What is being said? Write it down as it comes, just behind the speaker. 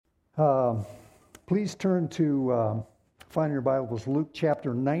Please turn to, find your Bibles, Luke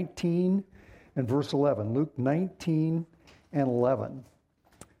chapter 19 and verse 11. Luke 19 and 11.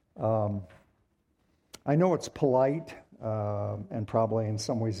 I know it's polite and probably in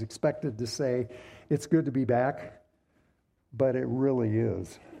some ways expected to say it's good to be back, but it really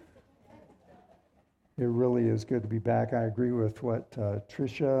is. It really is good to be back. I agree with what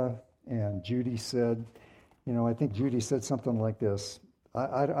Tricia and Judy said. You know, I think Judy said something like this.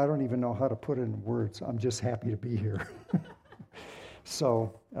 I don't even know how to put it in words. I'm just happy to be here.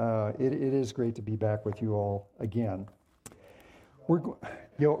 So it is great to be back with you all again.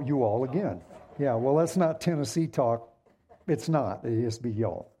 You all again. Yeah, well, that's not Tennessee talk. It's not. It has to be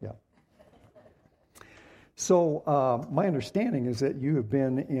y'all. Yeah. So my understanding is that you have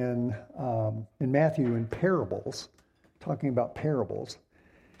been in Matthew in parables, talking about parables.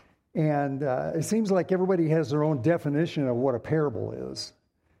 And it seems like everybody has their own definition of what a parable is.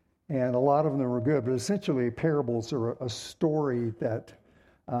 And a lot of them are good, but essentially parables are a story that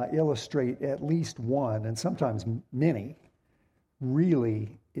illustrate at least one, and sometimes many,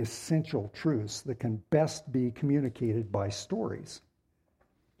 really essential truths that can best be communicated by stories.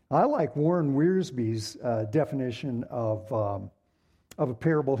 I like Warren Wiersbe's definition of a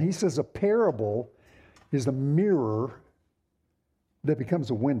parable. He says a parable is a mirror that becomes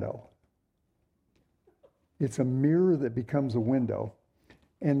a window. It's a mirror that becomes a window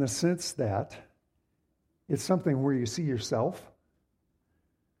in the sense that it's something where you see yourself,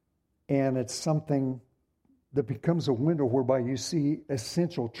 and it's something that becomes a window whereby you see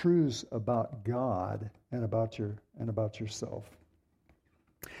essential truths about God and about yourself.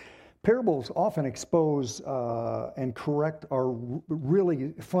 Parables often expose and correct our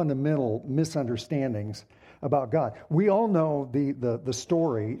really fundamental misunderstandings about God. We all know the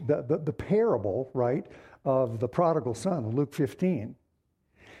story, the parable, right, of the prodigal son, Luke 15.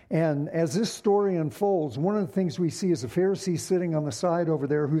 And as this story unfolds, one of the things we see is the Pharisees sitting on the side over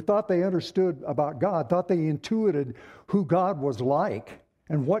there who thought they understood about God, thought they intuited who God was like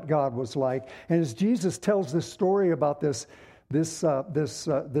and what God was like. And as Jesus tells this story about this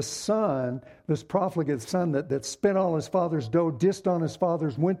son, this profligate son that spent all his father's dough, dissed on his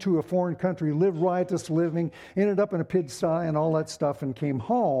father's, went to a foreign country, lived riotous living, ended up in a pigsty and all that stuff, and came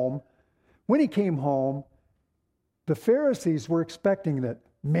home. When he came home, the Pharisees were expecting that,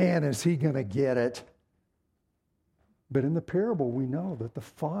 man, is he going to get it? But in the parable, we know that the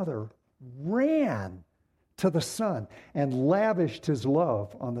father ran to the son and lavished his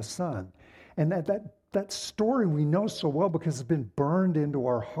love on the son. And that story we know so well because it's been burned into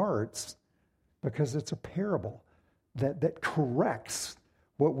our hearts because it's a parable that corrects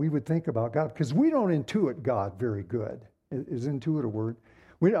what we would think about God. Because we don't intuit God very good. Is intuit a word?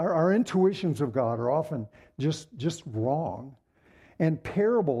 Our intuitions of God are often just wrong. And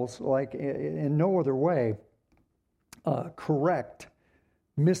parables, like in no other way, correct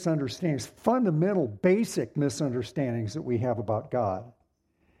misunderstandings, fundamental, basic misunderstandings that we have about God.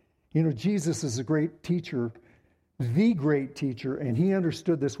 You know, Jesus is a great teacher, the great teacher, and he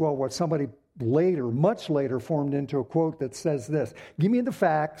understood this well. What somebody later, much later, formed into a quote that says this: give me the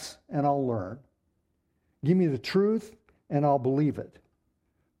facts and I'll learn. Give me the truth and I'll believe it.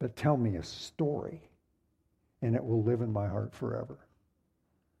 But tell me a story and it will live in my heart forever.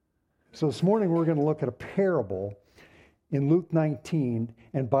 So this morning we're going to look at a parable in Luke 19,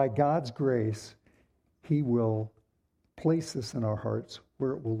 and by God's grace, he will place this in our hearts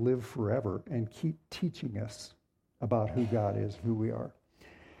where it will live forever and keep teaching us about who God is, who we are.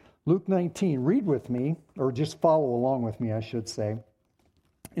 Luke 19, read with me, or just follow along with me, I should say,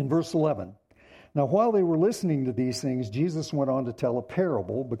 in verse 11. Now, while they were listening to these things, Jesus went on to tell a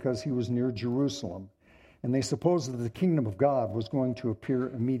parable because he was near Jerusalem, and they supposed that the kingdom of God was going to appear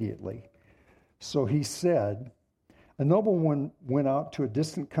immediately. So he said, a nobleman went out to a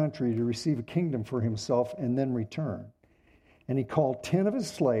distant country to receive a kingdom for himself and then return. And he called 10 of his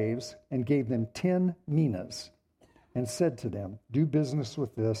slaves and gave them 10 minas and said to them, do business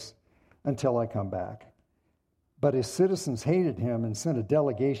with this until I come back. But his citizens hated him and sent a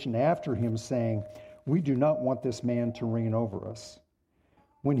delegation after him saying, we do not want this man to reign over us.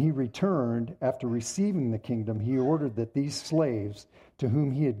 When he returned, after receiving the kingdom, he ordered that these slaves to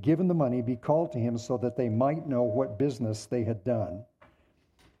whom he had given the money be called to him so that they might know what business they had done.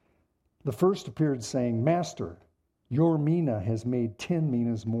 The first appeared saying, Master, your mina has made 10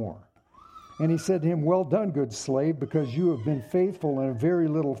 minas more. And he said to him, well done, good slave, because you have been faithful in a very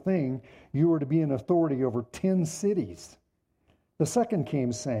little thing, you are to be in authority over 10 cities. The second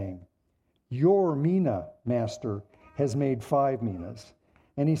came saying, your mina, master, has made 5 minas.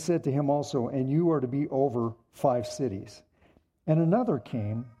 And he said to him also, and you are to be over 5 cities. And another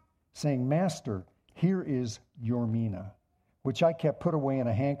came saying, Master, here is your mina, which I kept put away in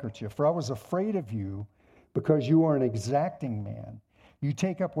a handkerchief. For I was afraid of you, because you are an exacting man. You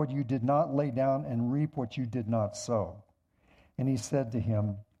take up what you did not lay down and reap what you did not sow. And he said to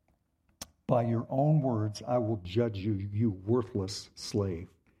him, by your own words, I will judge you, you worthless slave.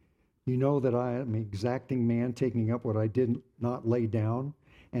 You know that I am an exacting man, taking up what I did not lay down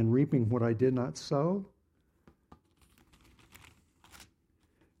and reaping what I did not sow?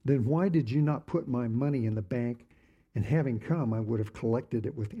 Then why did you not put my money in the bank, and having come, I would have collected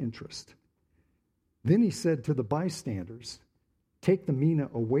it with interest? Then he said to the bystanders, take the mina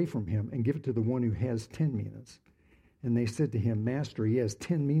away from him and give it to the one who has 10 minas. And they said to him, Master, he has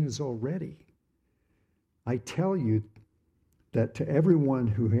 10 minas already. I tell you that to everyone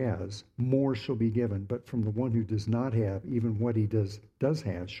who has, more shall be given, but from the one who does not have, even what he does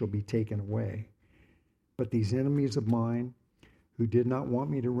have shall be taken away. But these enemies of mine, who did not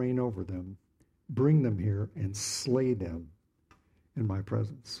want me to reign over them, bring them here and slay them in my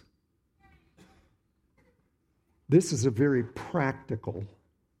presence. This is a very practical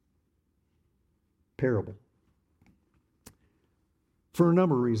parable for a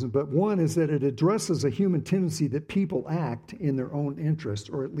number of reasons, but one is that it addresses a human tendency that people act in their own interest,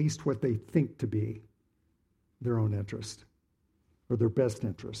 or at least what they think to be their own interest or their best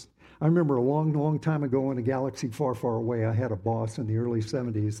interest. I remember a long, long time ago in a galaxy far, far away, I had a boss in the early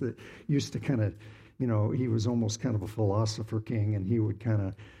 70s that used to kind of, he was almost kind of a philosopher king, and he would kind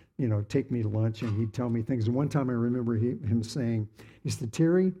of, take me to lunch and he'd tell me things. And one time I remember him saying, he said,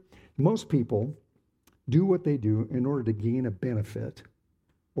 Terry, most people do what they do in order to gain a benefit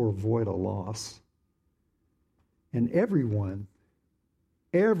or avoid a loss. And everyone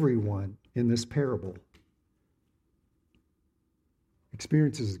in this parable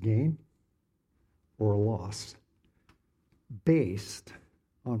experiences a gain or a loss based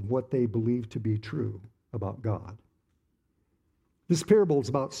on what they believe to be true about God. This parable is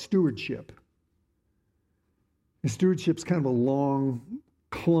about stewardship. And stewardship's kind of a long,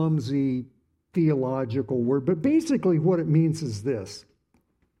 clumsy, theological word, but basically what it means is this.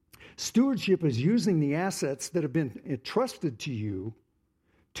 Stewardship is using the assets that have been entrusted to you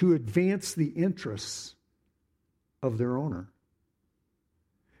to advance the interests of their owner.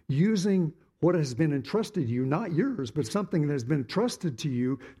 Using what has been entrusted to you, not yours, but something that has been entrusted to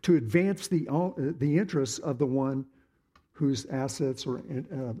you to advance the interests of the one whose assets are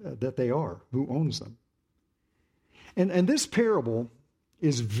that they are, who owns them. And this parable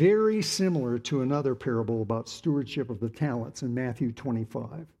is very similar to another parable about stewardship of the talents in Matthew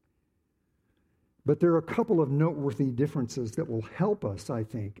 25. But there are a couple of noteworthy differences that will help us, I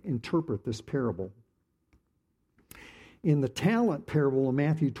think, interpret this parable. In the talent parable of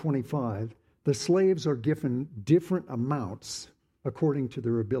Matthew 25, the slaves are given different amounts according to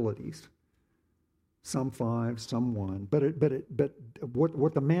their abilities. Some 5, some 1. But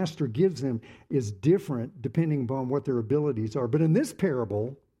what the master gives them is different depending upon what their abilities are. But in this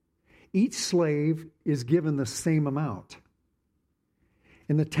parable, each slave is given the same amount.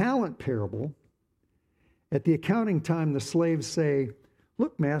 In the talent parable, at the accounting time, the slaves say,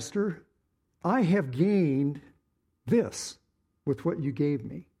 look, master, I have gained this with what you gave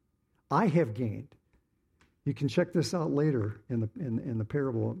me. I have gained. You can check this out later in the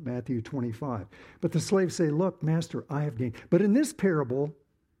parable of Matthew 25. But the slaves say, look, master, I have gained. But in this parable,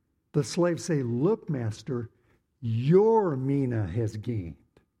 the slaves say, look, master, your mina has gained.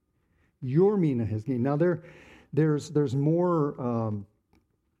 Your mina has gained. Now, there's more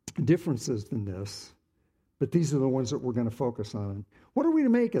differences than this, but these are the ones that we're going to focus on. What are we to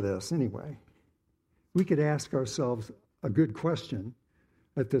make of this anyway? We could ask ourselves a good question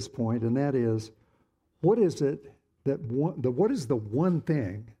at this point, and that is, what is the one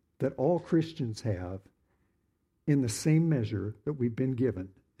thing that all Christians have in the same measure that we've been given?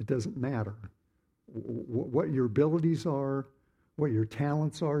 It doesn't matter what your abilities are, what your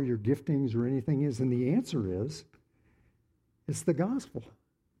talents are, your giftings or anything is. And the answer is, it's the gospel.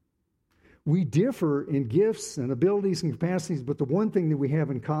 We differ in gifts and abilities and capacities, but the one thing that we have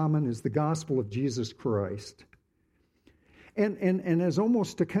in common is the gospel of Jesus Christ. And as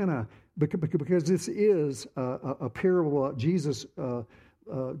almost to kind of, because this is a parable of Jesus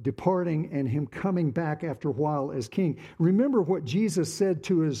departing and him coming back after a while as king. Remember what Jesus said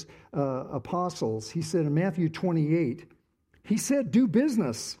to his apostles. He said in Matthew 28, he said, do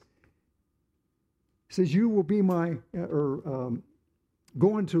business. He says, you will be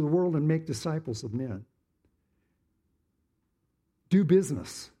go into the world and make disciples of men. Do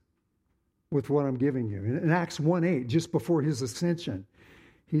business with what I'm giving you. In Acts 1:8, just before his ascension,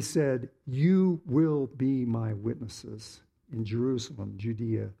 he said, you will be my witnesses in Jerusalem,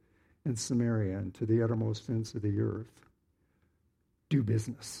 Judea, and Samaria and to the uttermost ends of the earth. Do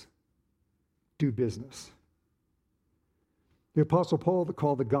business. Do business. The Apostle Paul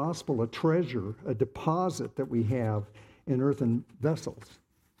called the gospel a treasure, a deposit that we have in earthen vessels.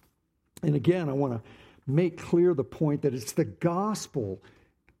 And again, I want to make clear the point that it's the gospel,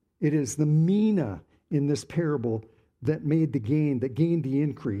 it is the mina in this parable that made the gain, that gained the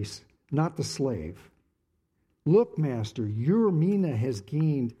increase, not the slave. Look, master, your mina has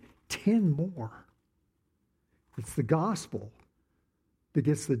gained 10 more. It's the gospel that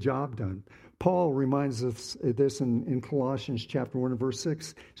gets the job done. Paul reminds us this in Colossians chapter 1 and verse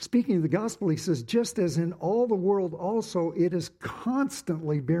 6. Speaking of the gospel, he says, just as in all the world also, it is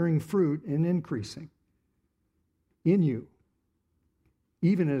constantly bearing fruit and increasing in you,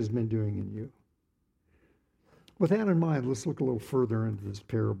 even as it has been doing in you. With that in mind, let's look a little further into this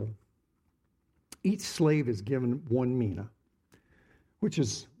parable. Each slave is given 1 mina, which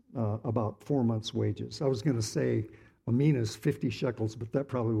is about 4 months' wages. I was going to say a mina is 50 shekels, but that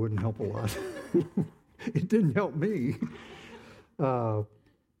probably wouldn't help a lot. It didn't help me. But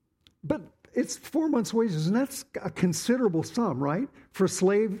it's 4 months' wages, and that's a considerable sum, right? For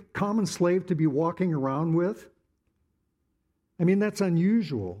a common slave to be walking around with. I mean, that's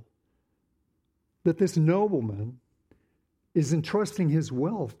unusual that this nobleman is entrusting his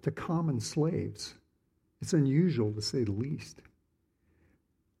wealth to common slaves. It's unusual, to say the least.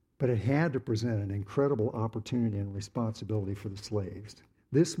 But it had to present an incredible opportunity and responsibility for the slaves.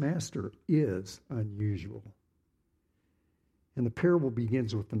 This master is unusual. And the parable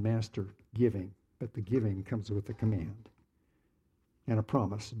begins with the master giving, but the giving comes with a command and a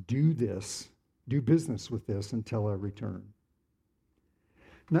promise. Do this, do business with this until I return.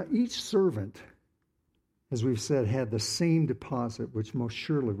 Now, each servant, as we've said, had the same deposit, which most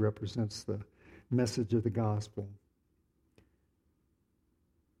surely represents the message of the gospel.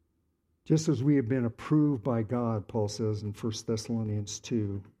 Just as we have been approved by God, Paul says in 1 Thessalonians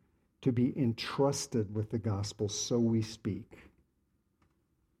 2, to be entrusted with the gospel, so we speak.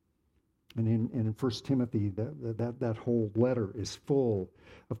 And in 1 Timothy, that whole letter is full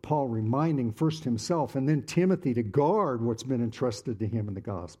of Paul reminding first himself and then Timothy to guard what's been entrusted to him in the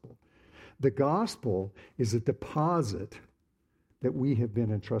gospel. The gospel is a deposit that we have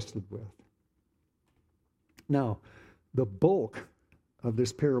been entrusted with. Now, the bulk of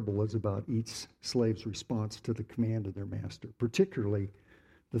this parable is about each slave's response to the command of their master, particularly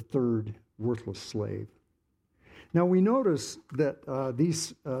the third worthless slave. Now, we notice that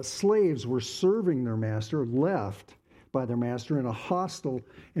these slaves were serving their master, left by their master in a hostile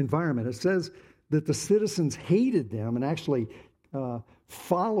environment. It says that the citizens hated them and actually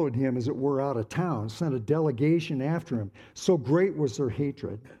followed him, as it were, out of town, sent a delegation after him. So great was their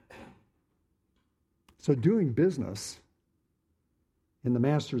hatred. So doing business in the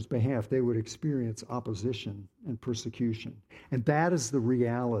master's behalf, they would experience opposition and persecution. And that is the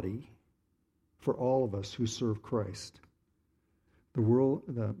reality for all of us who serve Christ. The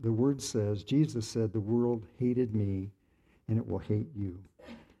word says, Jesus said, the world hated me and it will hate you.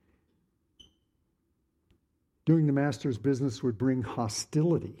 Doing the master's business would bring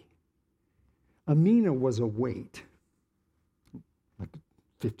hostility. A mina was a weight, like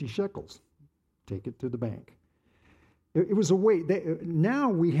 50 shekels. Take it to the bank. It was a weight. Now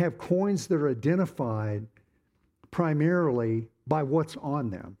we have coins that are identified primarily by what's on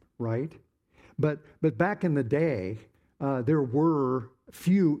them, right? But back in the day, there were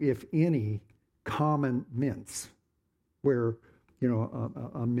few, if any, common mints, where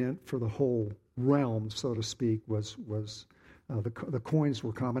a mint for the whole realm, so to speak, was the coins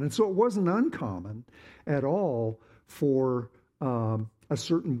were common, and so it wasn't uncommon at all for a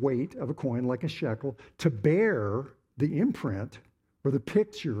certain weight of a coin, like a shekel, to bear the imprint or the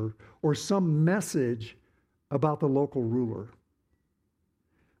picture or some message about the local ruler.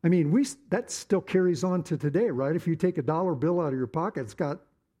 I mean, that still carries on to today, right? If you take a dollar bill out of your pocket, it's got,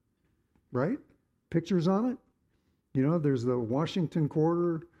 right, pictures on it. There's the Washington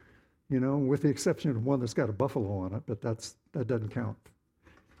quarter, with the exception of one that's got a buffalo on it, but that doesn't count.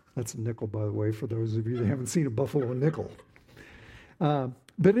 That's a nickel, by the way, for those of you that haven't seen a buffalo nickel.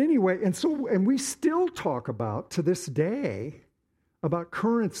 But anyway, and we still talk about, to this day, about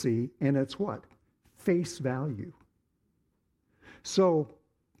currency and its what? Face value. So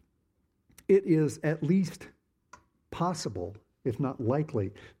it is at least possible, if not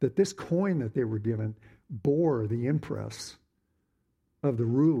likely, that this coin that they were given bore the impress of the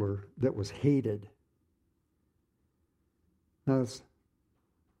ruler that was hated. Now,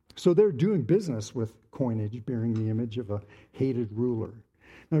 so they're doing business with coinage bearing the image of a hated ruler.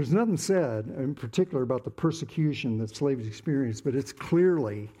 Now, there's nothing said in particular about the persecution that slaves experienced, but it's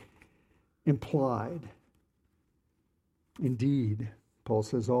clearly implied. Indeed, Paul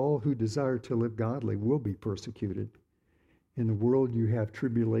says, all who desire to live godly will be persecuted. In the world you have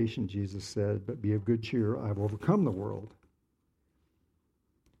tribulation, Jesus said, but be of good cheer. I've overcome the world.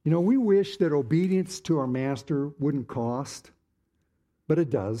 You know, we wish that obedience to our master wouldn't cost, but it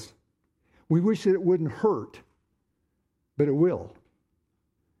does. We wish that it wouldn't hurt, but it will.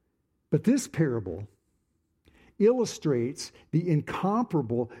 But this parable illustrates the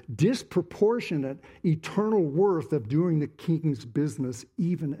incomparable, disproportionate, eternal worth of doing the king's business,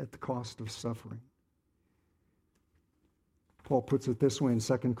 even at the cost of suffering. Paul puts it this way in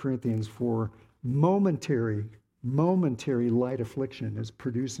 2 Corinthians, for momentary light affliction is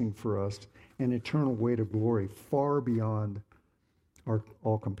producing for us an eternal weight of glory far beyond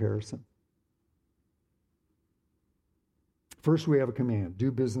all comparison. First, we have a command,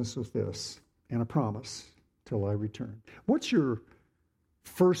 do business with this, and a promise till I return. What's your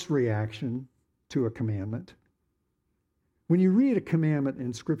first reaction to a commandment? When you read a commandment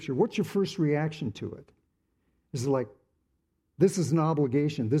in Scripture, what's your first reaction to it? Is it like, this is an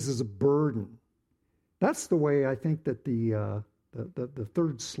obligation, this is a burden? That's the way I think that the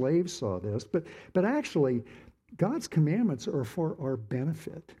third slave saw this. But actually, God's commandments are for our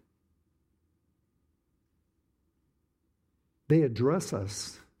benefit. They address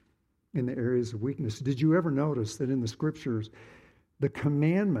us in the areas of weakness. Did you ever notice that in the Scriptures, the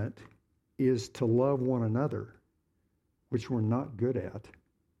commandment is to love one another, which we're not good at?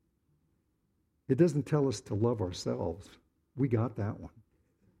 It doesn't tell us to love ourselves. We got that one.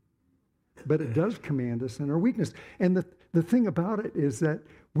 But it does command us in our weakness. And the thing about it is that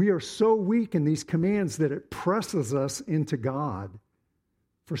we are so weak in these commands that it presses us into God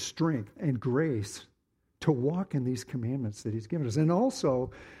for strength and grace to walk in these commandments that He's given us. And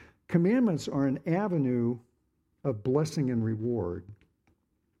also, commandments are an avenue of blessing and reward.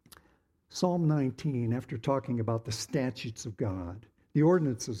 Psalm 19, after talking about the statutes of God, the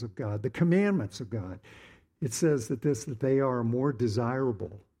ordinances of God, the commandments of God, it says that they are more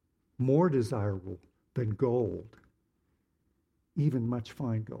desirable than gold, even much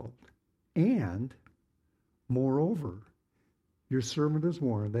fine gold. And, moreover, your servant is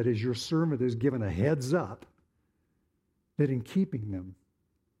warned, that is, your servant is given a heads up, that in keeping them,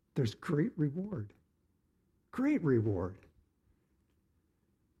 there's great reward. Great reward.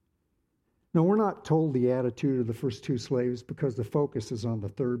 Now, we're not told the attitude of the first two slaves because the focus is on the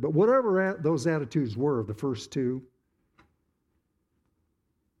third, but whatever those attitudes were, the first two,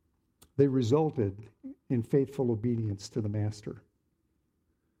 they resulted in faithful obedience to the master.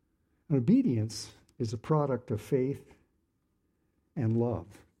 And obedience is a product of faith and love.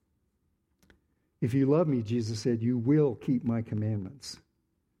 If you love me, Jesus said, you will keep my commandments.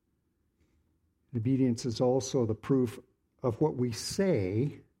 Obedience is also the proof of what we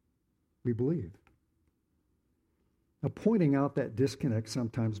say we believe. Now, pointing out that disconnect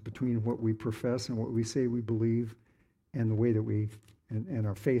sometimes between what we profess and what we say we believe and the way that and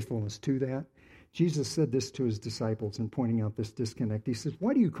our faithfulness to that, Jesus said this to his disciples in pointing out this disconnect. He says,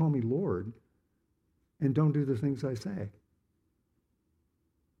 why do you call me Lord and don't do the things I say?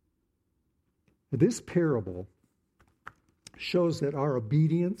 This parable shows that our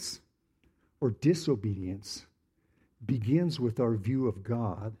obedience or disobedience begins with our view of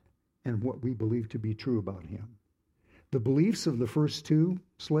God and what we believe to be true about Him. The beliefs of the first two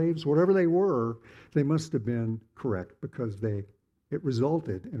slaves, whatever they were, they must have been correct because it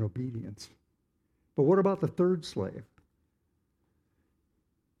resulted in obedience. But what about the third slave?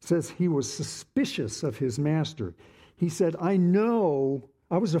 It says he was suspicious of his master. He said, I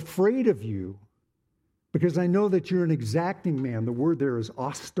was afraid of you because I know that you're an exacting man. The word there is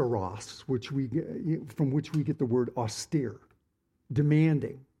austeros, from which we get the word austere,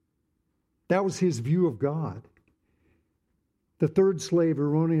 demanding. That was his view of God. The third slave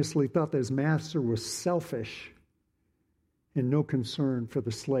erroneously thought that his master was selfish and no concern for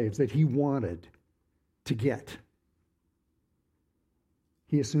the slaves that he wanted to get.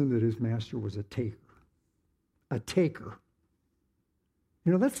 He assumed that his master was a taker. A taker.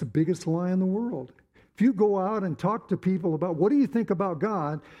 You know, that's the biggest lie in the world. If you go out and talk to people about what do you think about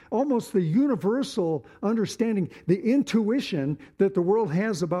God, almost the universal understanding, the intuition that the world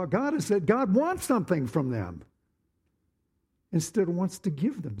has about God is that God wants something from them. Instead, wants to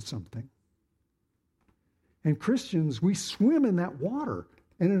give them something. And Christians, we swim in that water,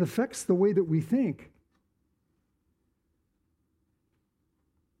 and it affects the way that we think.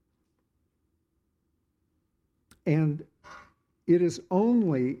 And it is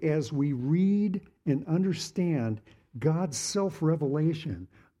only as we read and understand God's self-revelation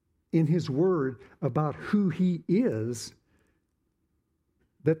in His Word about who He is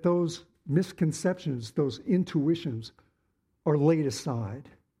that those misconceptions, those intuitions are laid aside,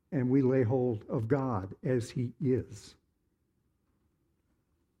 and we lay hold of God as He is.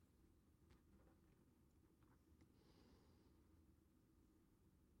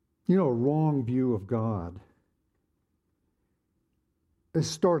 You know, a wrong view of God is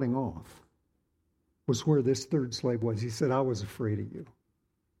starting off was where this third slave was. He said, I was afraid of you.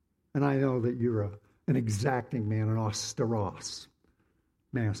 And I know that you're an exacting man, an austeros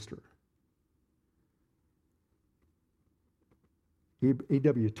master.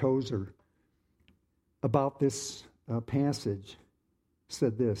 A.W. Tozer, about this passage,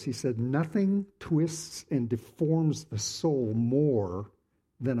 said this. He said, nothing twists and deforms the soul more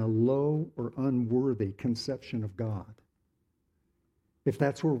than a low or unworthy conception of God. If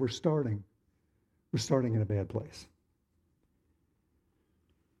that's where we're starting in a bad place.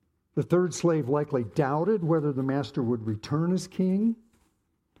 The third slave likely doubted whether the master would return as king.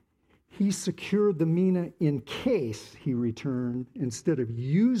 He secured the mina in case he returned instead of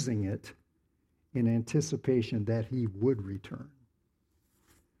using it in anticipation that he would return.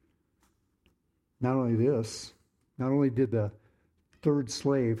 Not only this, not only did the third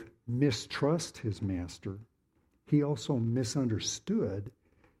slave mistrust his master, he also misunderstood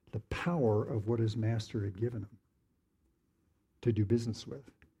the power of what his master had given him to do business with.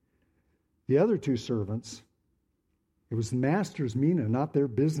 The other two servants, it was the master's mina, not their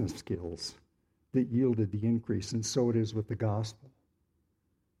business skills, that yielded the increase, and so it is with the gospel.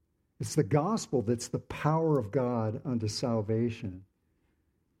 It's the gospel that's the power of God unto salvation.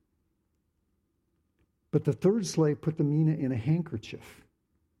 But the third slave put the mina in a handkerchief.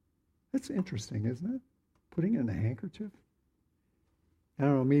 That's interesting, isn't it? Putting it in a handkerchief? I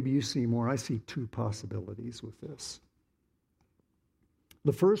don't know, maybe you see more. I see two possibilities with this.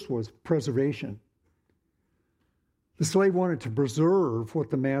 The first was preservation. The slave wanted to preserve what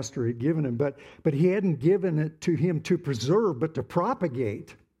the master had given him, but he hadn't given it to him to preserve, but to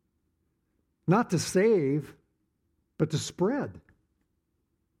propagate. Not to save, but to spread.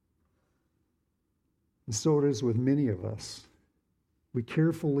 And so it is with many of us. We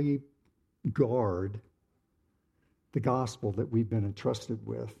carefully guard the gospel that we've been entrusted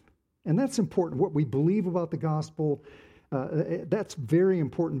with. And that's important. What we believe about the gospel, that's very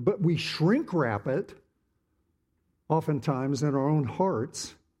important. But we shrink wrap it, oftentimes in our own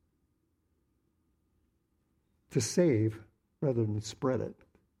hearts, to save rather than spread it.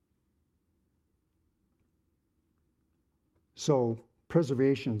 So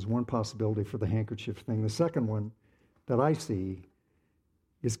preservation is one possibility for the handkerchief thing. The second one that I see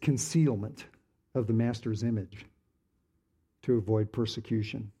is concealment of the master's image to avoid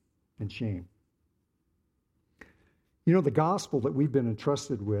persecution and shame. You know, the gospel that we've been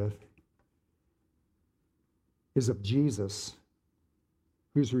entrusted with is of Jesus,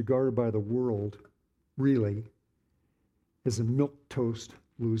 who's regarded by the world, really, as a milquetoast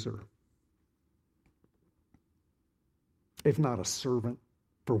loser. If not a servant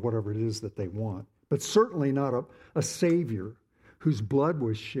for whatever it is that they want, but certainly not a Savior whose blood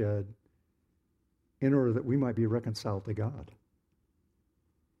was shed in order that we might be reconciled to God.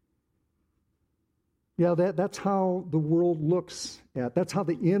 Yeah, that's how the world looks at, that's how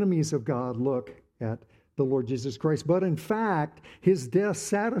the enemies of God look at the Lord Jesus Christ. But in fact, his death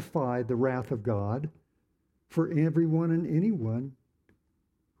satisfied the wrath of God for everyone and anyone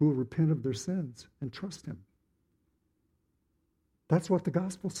who will repent of their sins and trust him. That's what the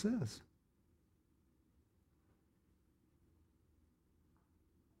gospel says.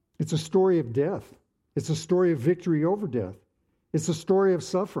 It's a story of death. It's a story of victory over death. It's a story of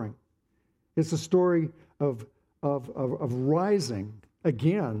suffering. It's a story of rising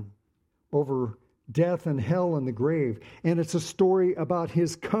again over death and hell and the grave. And it's a story about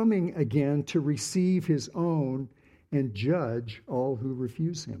his coming again to receive his own and judge all who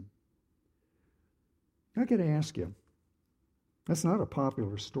refuse him. I got to ask you, that's not a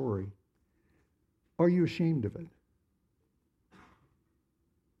popular story. Are you ashamed of it?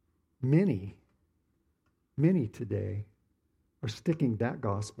 Many today are sticking that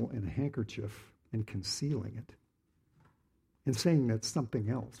gospel in a handkerchief and concealing it and saying that's something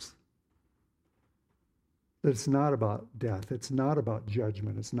else. That it's not about death. It's not about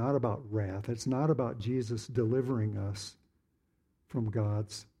judgment. It's not about wrath. It's not about Jesus delivering us from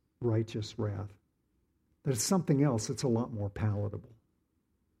God's righteous wrath. That it's something else that's a lot more palatable.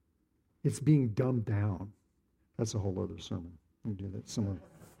 It's being dumbed down. That's a whole other sermon. We can do that somewhere.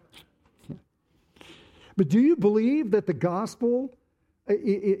 But do you believe that the gospel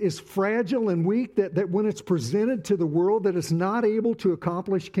is fragile and weak, that when it's presented to the world, that it's not able to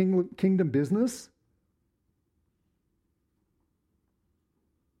accomplish kingdom business?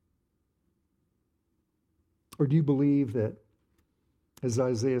 Or do you believe that, as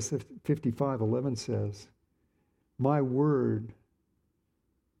Isaiah 55:11 says, my word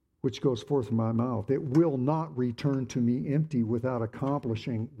which goes forth from my mouth, it will not return to me empty without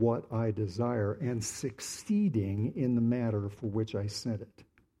accomplishing what I desire and succeeding in the matter for which I sent it?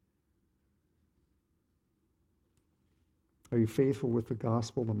 Are you faithful with the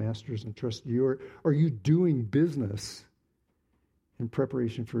gospel the master's entrusted you? Or are you doing business in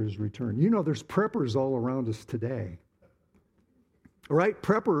preparation for his return? You know, there's preppers all around us today. Right?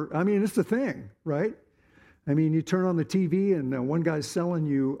 Prepper, I mean, it's a thing, right? I mean, you turn on the TV and one guy's selling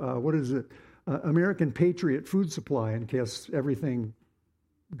you, American Patriot food supply in case everything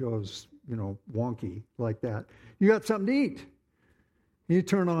goes, wonky like that. You got something to eat. You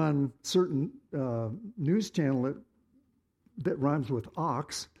turn on certain news channel that rhymes with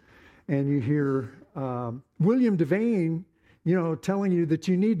ox, and you hear William Devane, telling you that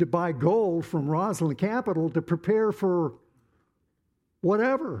you need to buy gold from Roslyn Capital to prepare for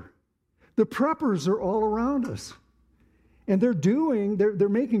whatever. The preppers are all around us. And they're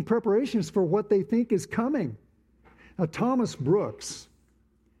making preparations for what they think is coming. Now, Thomas Brooks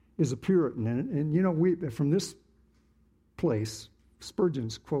is a Puritan. And we from this place,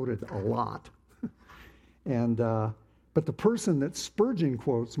 Spurgeon's quoted a lot. But the person that Spurgeon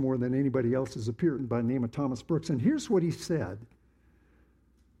quotes more than anybody else is a Puritan by the name of Thomas Brooks. And here's what he said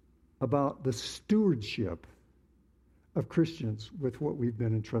about the stewardship of Christians with what we've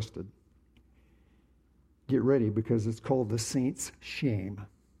been entrusted. Get ready, because it's called the saint's shame.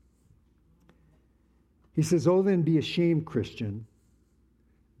 He says, "Oh, then be ashamed, Christian,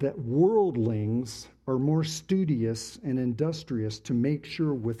 that worldlings are more studious and industrious to make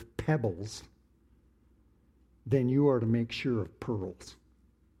sure with pebbles than you are to make sure of pearls."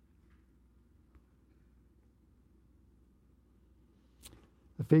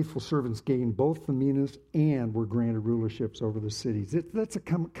 The faithful servants gained both the minas and were granted rulerships over the cities. That's a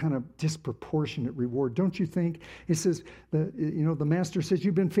kind of disproportionate reward, don't you think? It says, the master says,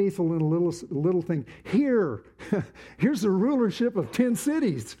 you've been faithful in a little thing. Here's the rulership of 10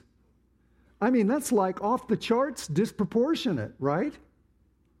 cities. I mean, that's like off the charts, disproportionate, right?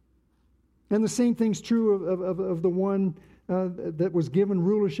 And the same thing's true of the one that was given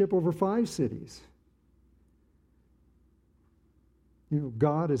rulership over 5 cities.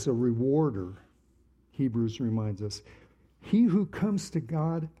 God is a rewarder, Hebrews reminds us. He who comes to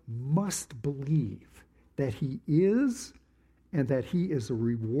God must believe that he is and that he is a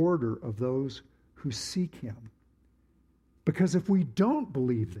rewarder of those who seek him. Because if we don't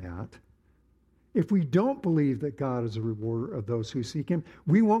believe that, if we don't believe that God is a rewarder of those who seek him,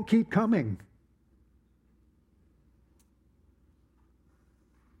 we won't keep coming.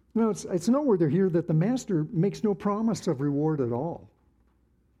 No, it's noteworthy here that the master makes no promise of reward at all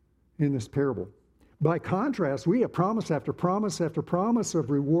in this parable. By contrast, we have promise after promise after promise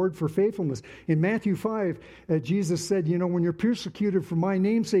of reward for faithfulness. In Matthew 5, Jesus said, when you're persecuted for my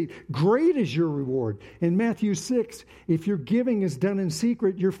name's sake, great is your reward. In Matthew 6, if your giving is done in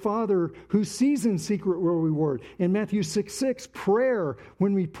secret, your Father who sees in secret will reward. In Matthew 6, prayer,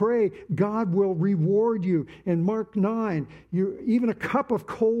 when we pray, God will reward you. In Mark 9, even a cup of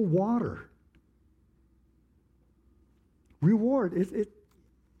cold water. Reward.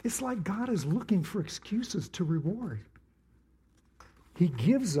 It's like God is looking for excuses to reward. He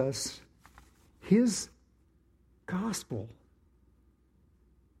gives us his gospel,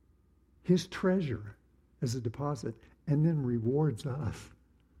 his treasure as a deposit, and then rewards us.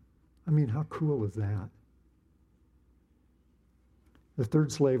 I mean, how cool is that? The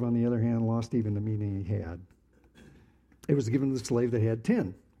third slave, on the other hand, lost even the meaning he had. It was given to the slave that had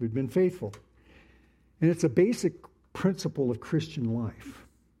 10, who'd been faithful. And it's a basic principle of Christian life.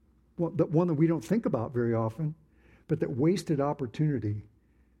 One that we don't think about very often, but that wasted opportunity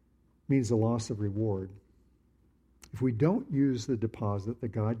means the loss of reward. If we don't use the deposit that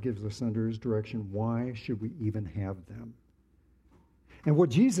God gives us under his direction, why should we even have them? And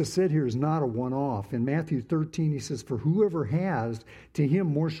what Jesus said here is not a one-off. In Matthew 13, he says, "For whoever has, to him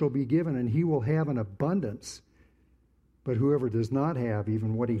more shall be given, and he will have an abundance. But whoever does not have,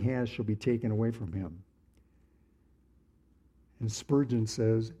 even what he has shall be taken away from him." And Spurgeon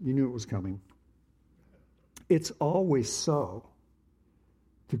says, you knew it was coming. It's always so.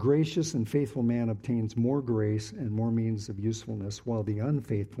 The gracious and faithful man obtains more grace and more means of usefulness, while the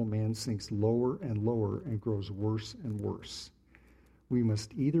unfaithful man sinks lower and lower and grows worse and worse. We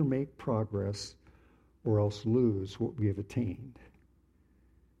must either make progress or else lose what we have attained.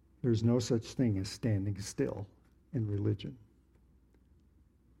 There's no such thing as standing still in religion.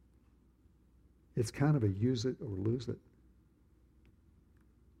 It's kind of a use it or lose it.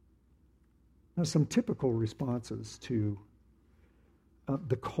 Now, some typical responses to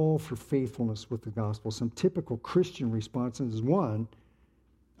the call for faithfulness with the gospel, some typical Christian responses. One,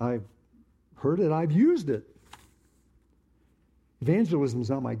 I've heard it, I've used it. Evangelism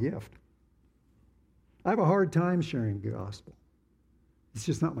is not my gift. I have a hard time sharing the gospel. It's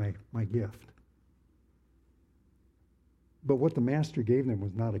just not my gift. But what the master gave them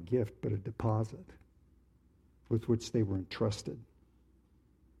was not a gift, but a deposit with which they were entrusted.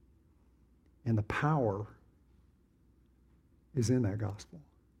 And the power is in that gospel,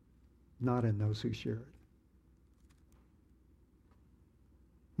 not in those who share it.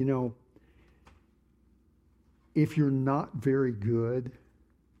 You know, if you're not very good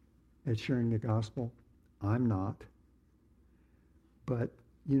at sharing the gospel, I'm not. But,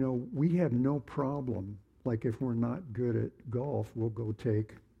 you know, we have no problem. Like if we're not good at golf, we'll go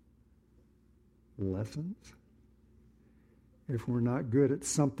take lessons. If we're not good at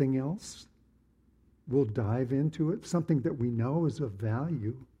something else, we'll dive into it. Something that we know is of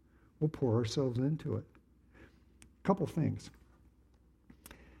value, we'll pour ourselves into it. A couple things.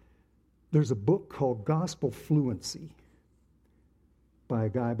 There's a book called Gospel Fluency by a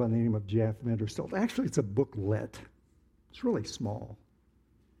guy by the name of Jeff Vanderstelt. Actually, it's a booklet. It's really small.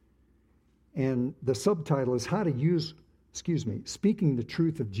 And the subtitle is Speaking the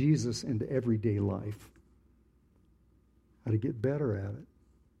Truth of Jesus into Everyday Life. How to get better at it.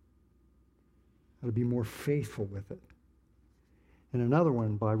 How to be more faithful with it. And another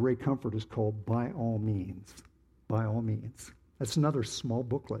one by Ray Comfort is called By All Means. By All Means. That's another small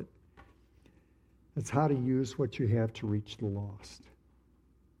booklet. It's how to use what you have to reach the lost.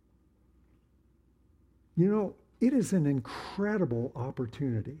 You know, it is an incredible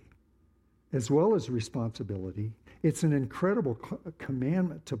opportunity as well as responsibility. It's an incredible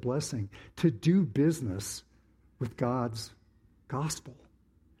commandment to blessing to do business with God's gospel.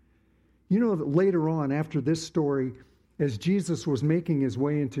 You know that later on, after this story, as Jesus was making his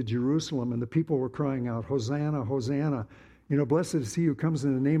way into Jerusalem and the people were crying out, Hosanna, Hosanna, you know, blessed is he who comes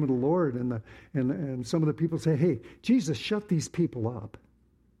in the name of the Lord. And some of the people say, hey, Jesus, shut these people up.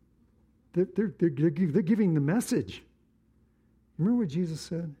 They're giving the message. Remember what Jesus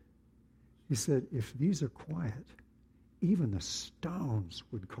said? He said, if these are quiet, even the stones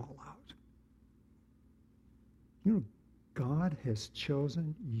would call out. You know, God has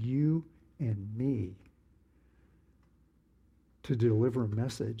chosen you and me to deliver a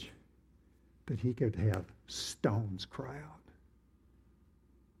message that he could have stones cry out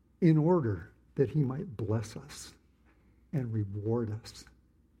in order that he might bless us and reward us.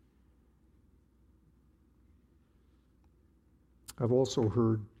 I've also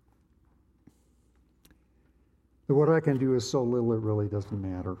heard that what I can do is so little it really doesn't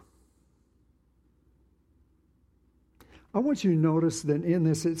matter. I want you to notice that in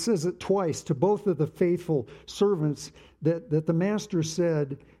this, it says it twice to both of the faithful servants that the master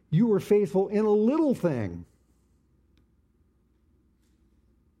said, you were faithful in a little thing.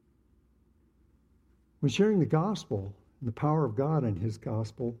 When sharing the gospel and the power of God and his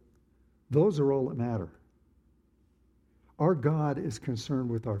gospel, those are all that matter. Our God is concerned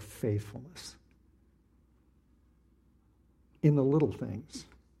with our faithfulness in the little things.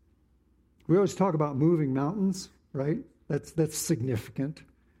 We always talk about moving mountains, right? That's significant.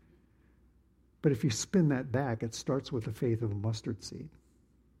 But if you spin that back, it starts with the faith of a mustard seed.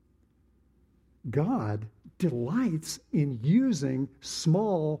 God delights in using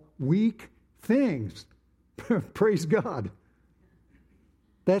small, weak things. Praise God.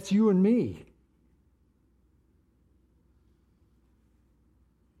 That's you and me.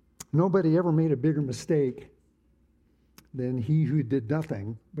 Nobody ever made a bigger mistake than he who did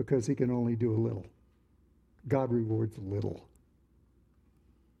nothing because he can only do a little. God rewards a little.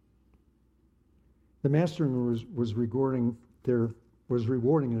 The master was rewarding their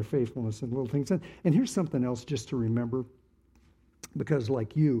faithfulness in little things. And here's something else just to remember, because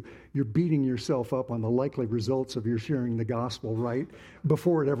like you're beating yourself up on the likely results of your sharing the gospel, right,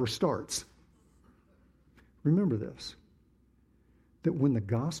 before it ever starts. Remember this, that when the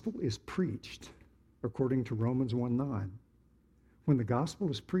gospel is preached, according to Romans 1:9, when the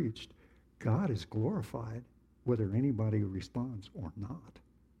gospel is preached, God is glorified whether anybody responds or not.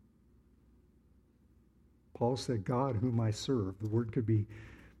 Paul said, God whom I serve, the word could be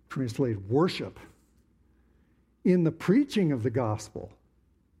translated worship, in the preaching of the gospel.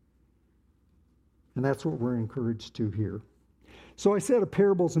 And that's what we're encouraged to here. So I said a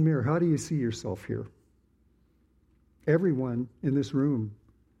parable's a mirror. How do you see yourself here? Everyone in this room,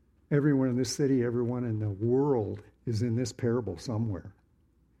 everyone in this city, everyone in the world is in this parable somewhere.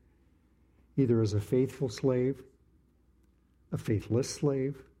 Either as a faithful slave, a faithless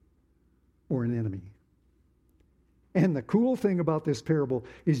slave, or an enemy. And the cool thing about this parable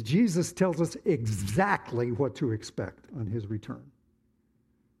is Jesus tells us exactly what to expect on his return.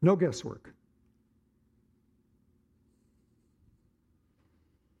 No guesswork.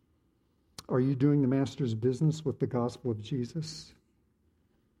 Are you doing the master's business with the gospel of Jesus?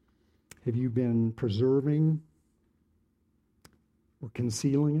 Have you been preserving or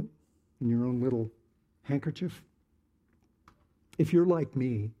concealing it in your own little handkerchief? If you're like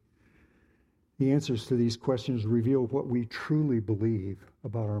me, the answers to these questions reveal what we truly believe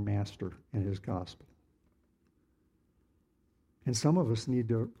about our master and his gospel. And some of us need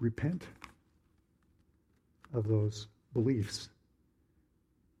to repent of those beliefs.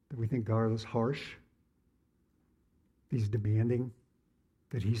 That we think God is harsh, he's demanding,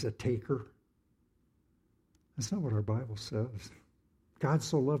 that he's a taker. That's not what our Bible says. God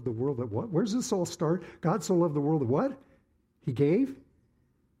so loved the world that what? Where does this all start? God so loved the world that what? He gave?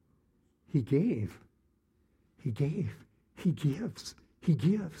 He gave. He gave. He gives. He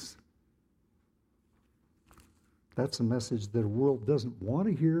gives. That's a message that the world doesn't want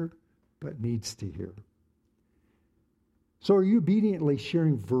to hear, but needs to hear. So are you obediently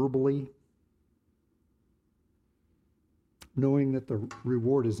sharing verbally, knowing that the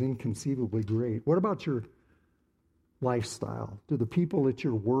reward is inconceivably great? What about your lifestyle? Do the people at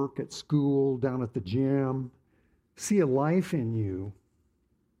your work, at school, down at the gym, see a life in you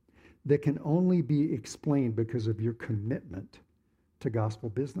that can only be explained because of your commitment to gospel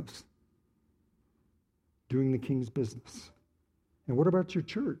business? Doing the King's business. And what about your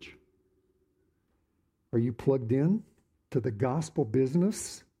church? Are you plugged in to the gospel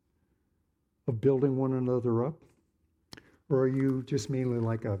business of building one another up? Or are you just mainly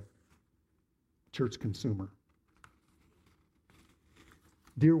like a church consumer?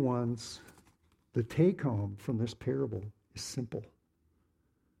 Dear ones, the take home from this parable is simple.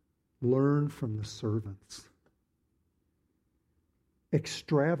 Learn from the servants.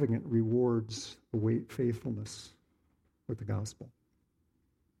 Extravagant rewards await faithfulness with the gospel.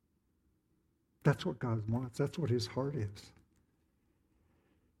 That's what God wants. That's what his heart is.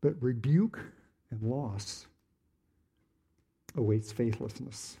 But rebuke and loss awaits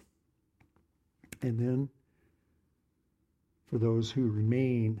faithlessness. And then, for those who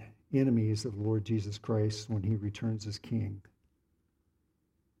remain enemies of the Lord Jesus Christ when he returns as king,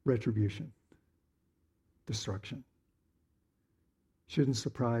 retribution, destruction. Shouldn't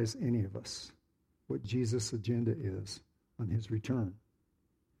surprise any of us what Jesus' agenda is on his return.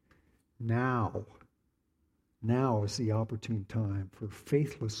 Now is the opportune time for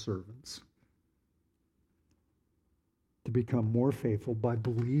faithless servants to become more faithful by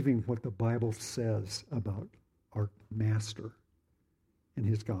believing what the Bible says about our master and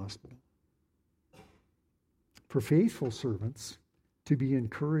his gospel. For faithful servants to be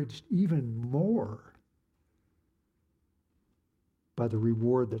encouraged even more by the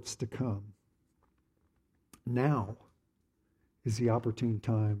reward that's to come. Now is the opportune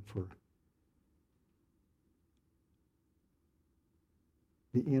time for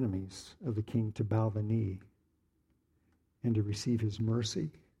the enemies of the king to bow the knee and to receive his mercy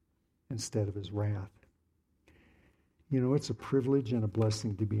instead of his wrath. You know, it's a privilege and a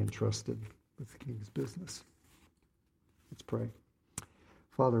blessing to be entrusted with the king's business. Let's pray.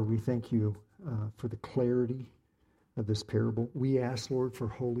 Father, we thank you for the clarity of this parable. We ask, Lord, for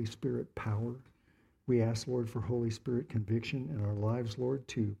Holy Spirit power. We ask, Lord, for Holy Spirit conviction in our lives, Lord,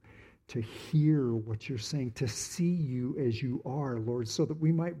 to hear what you're saying, to see you as you are, Lord, so that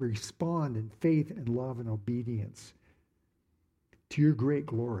we might respond in faith and love and obedience to your great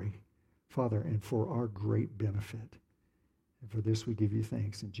glory, Father, and for our great benefit. And for this we give you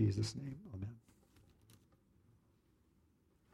thanks in Jesus' name. Amen.